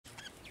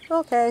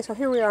Okay, so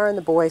here we are in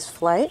the boys'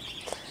 flight.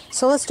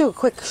 So let's do a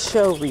quick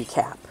show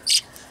recap.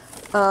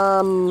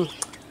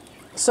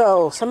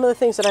 So some of the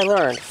things that I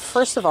learned.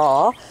 First of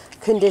all,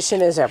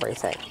 condition is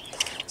everything.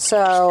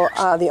 So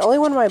the only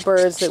one of my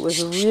birds that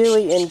was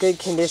really in good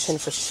condition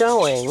for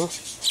showing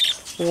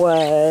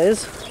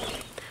was,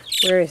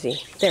 where is he?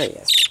 There he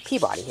is,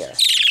 Peabody here.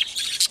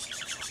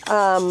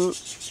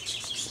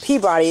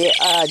 Peabody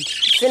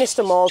finished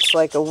a molt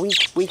like a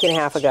week and a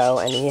half ago,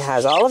 and he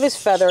has all of his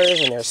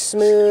feathers, and they're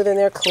smooth, and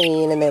they're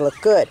clean, and they look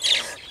good.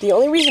 The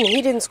only reason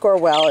he didn't score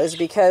well is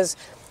because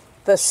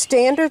the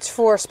standards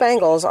for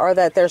spangles are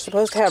that they're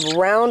supposed to have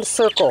round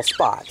circle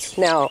spots.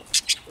 Now,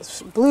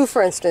 blue,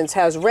 for instance,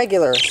 has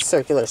regular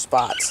circular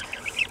spots.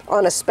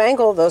 On a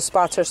spangle, those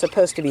spots are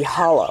supposed to be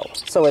hollow,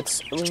 so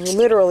it's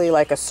literally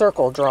like a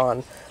circle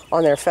drawn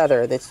on their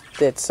feather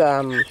that's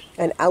an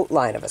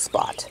outline of a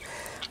spot.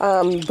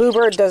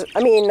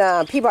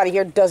 Peabody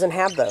here doesn't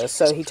have those,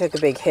 so he took a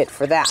big hit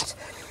for that.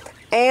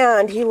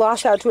 And he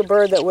lost out to a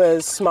bird that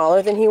was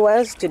smaller than he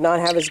was, did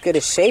not have as good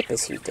a shape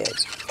as he did,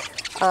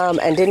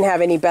 and didn't have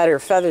any better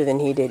feather than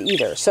he did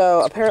either.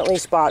 So apparently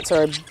spots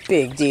are a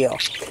big deal.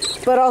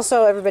 But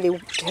also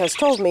everybody has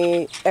told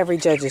me every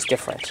judge is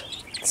different,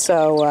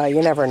 so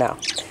you never know.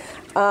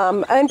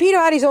 And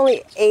Peabody's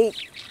only 8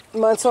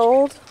 months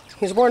old.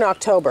 He was born in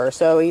October,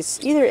 so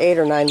he's either 8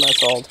 or 9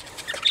 months old.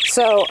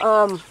 So,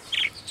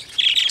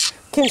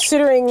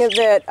 considering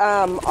that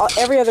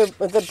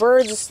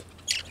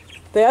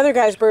the other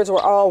guy's birds were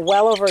all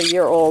well over a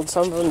year old,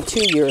 some of them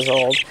 2 years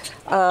old,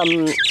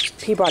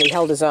 Peabody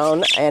held his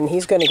own, and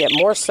he's going to get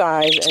more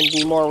size and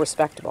be more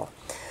respectable.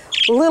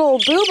 Little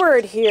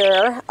Boo-Bird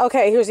here,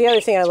 okay, here's the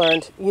other thing I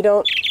learned.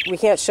 We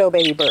can't show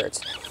baby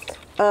birds.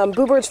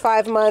 Boo-Bird's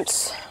 5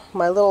 months.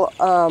 My little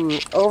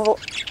olive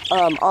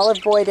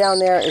boy down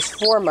there is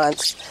 4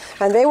 months,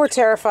 and they were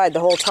terrified the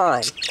whole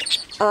time.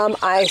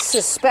 I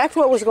suspect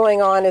what was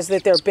going on is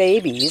that they're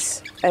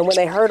babies, and when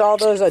they heard all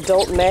those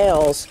adult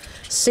males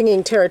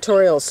singing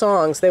territorial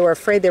songs, they were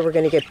afraid they were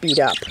going to get beat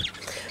up.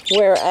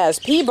 Whereas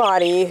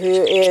Peabody,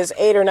 who is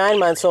 8 or 9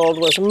 months old,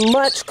 was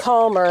much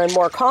calmer and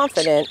more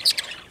confident.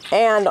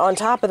 And on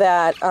top of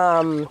that,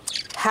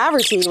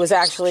 Haverty was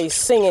actually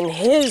singing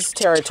his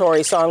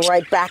territory song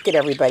right back at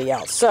everybody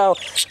else. So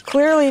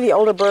clearly the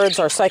older birds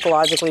are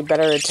psychologically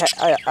better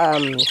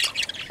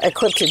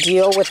equipped to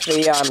deal with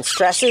the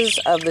stresses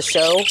of the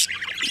show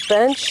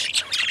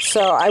bench.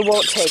 So I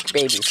won't take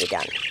babies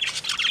again.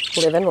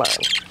 Live and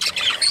learn.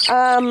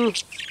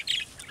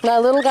 My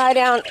little guy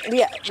down,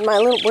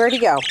 where'd he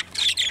go?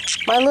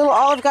 My little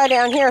olive guy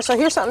down here. So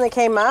here's something that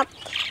came up.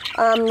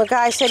 The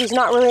guy said he's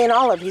not really an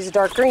olive, he's a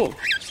dark green.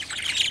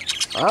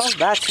 Well,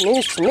 that's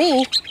news to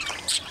me.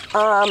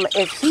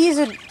 If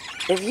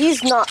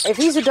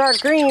he's a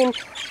dark green,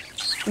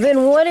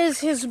 then what is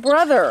his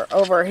brother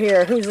over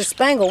here who's a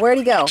spangle? Where'd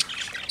he go?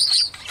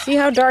 See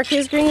how dark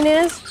his green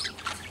is?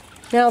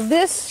 Now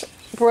this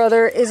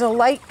brother is a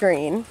light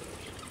green.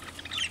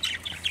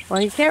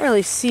 Well, you can't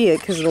really see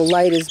it because the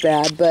light is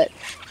bad, but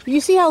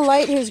you see how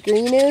light his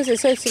green is?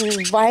 It's like some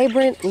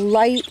vibrant,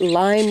 light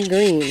lime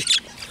green.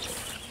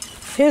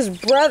 His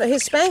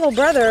spangle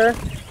brother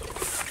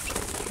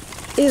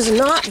is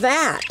not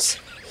that.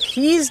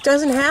 He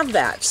doesn't have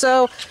that.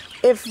 So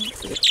if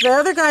the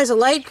other guy's a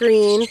light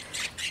green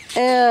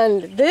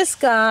and this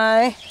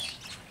guy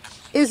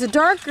is a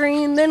dark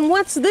green, then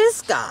what's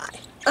this guy?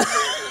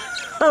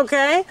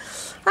 Okay?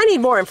 I need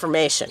more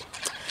information.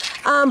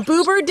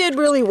 Boo-Bird did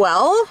really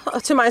well,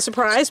 to my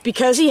surprise,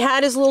 because he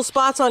had his little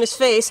spots on his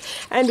face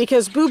and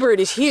because Boo-Bird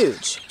is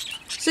huge.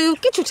 So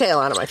get your tail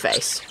out of my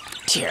face.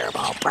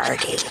 Terrible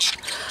birdie.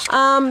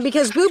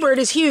 Because Boo-Bird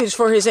is huge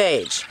for his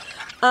age.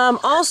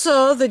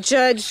 Also, the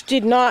judge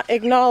did not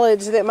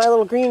acknowledge that my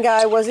little green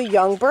guy was a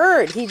young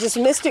bird. He just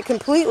missed it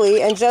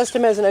completely and judged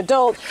him as an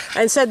adult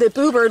and said that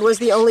Boo-Bird was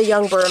the only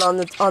young bird on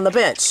the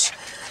bench.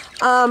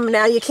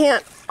 Now you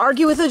can't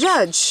argue with the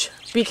judge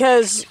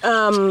because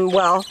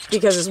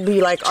it would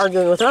be like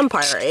arguing with an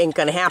umpire. It ain't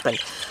gonna happen.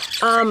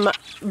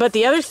 But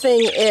the other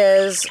thing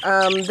is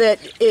that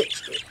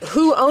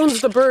who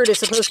owns the bird is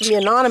supposed to be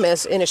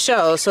anonymous in a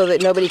show so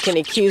that nobody can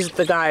accuse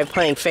the guy of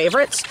playing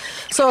favorites.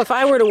 So if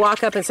I were to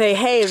walk up and say,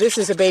 hey, this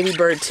is a baby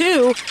bird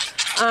too,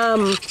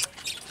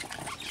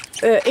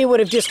 it would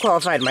have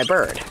disqualified my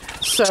bird.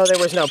 So there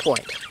was no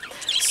point.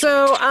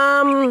 So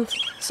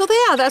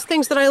yeah, that's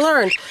things that I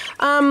learned.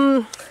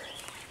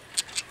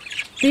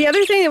 The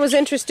other thing that was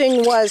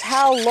interesting was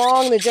how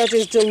long the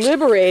judges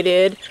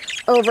deliberated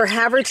over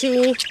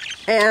Haverty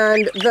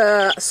and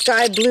the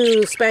sky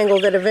blue spangle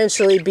that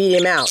eventually beat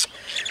him out.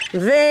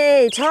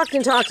 They talked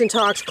and talked and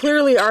talked,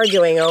 clearly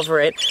arguing over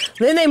it.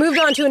 Then they moved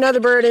on to another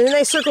bird, and then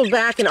they circled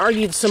back and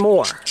argued some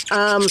more.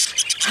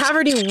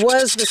 Haverty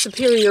was the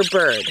superior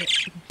bird,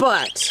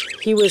 but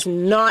he was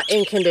not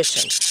in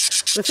condition.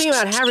 The thing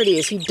about Haverty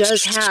is he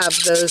does have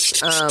those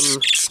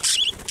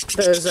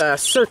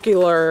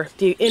circular,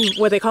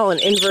 what they call an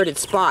inverted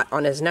spot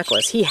on his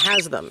necklace. He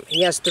has them.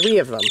 He has 3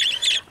 of them.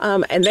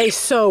 And they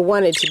so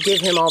wanted to give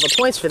him all the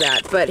points for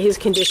that, but his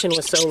condition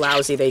was so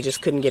lousy they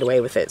just couldn't get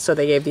away with it, so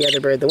they gave the other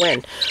bird the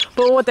win.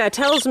 But what that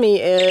tells me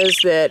is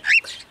that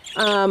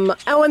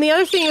oh, and the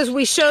other thing is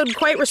we showed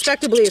quite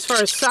respectably as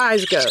far as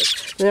size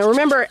goes. Now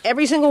remember,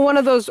 every single one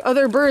of those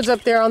other birds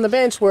up there on the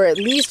bench were at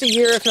least a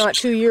year, if not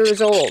 2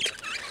 years old.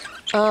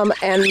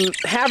 And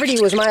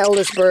Haverty was my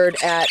oldest bird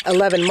at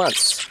 11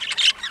 months.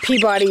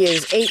 Peabody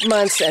is 8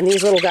 months, and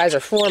these little guys are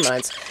 4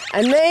 months.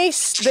 And they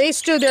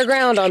stood their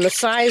ground on the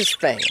size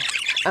thing.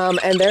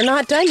 And they're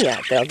not done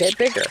yet. They'll get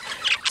bigger.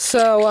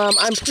 So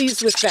I'm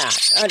pleased with that.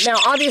 Now,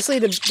 obviously,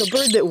 the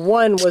bird that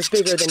won was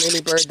bigger than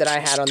any bird that I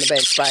had on the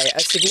bench by a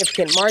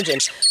significant margin.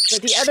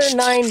 But the other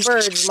 9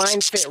 birds,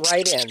 mine fit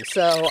right in.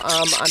 So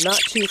I'm not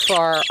too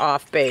far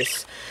off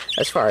base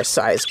as far as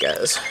size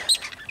goes.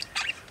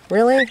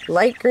 Really?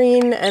 Light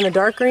green and a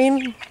dark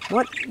green?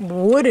 What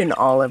would an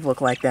olive look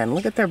like then?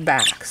 Look at their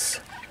backs.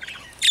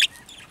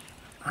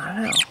 I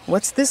don't know.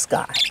 What's this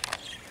guy?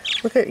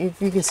 Look at, you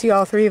can see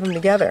all 3 of them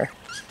together.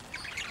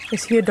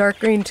 Is he a dark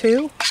green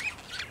too?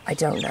 I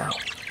don't know.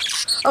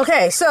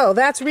 Okay, so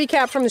that's a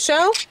recap from the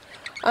show.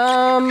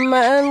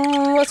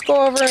 And let's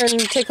go over and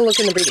take a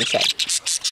look in the breeding shed.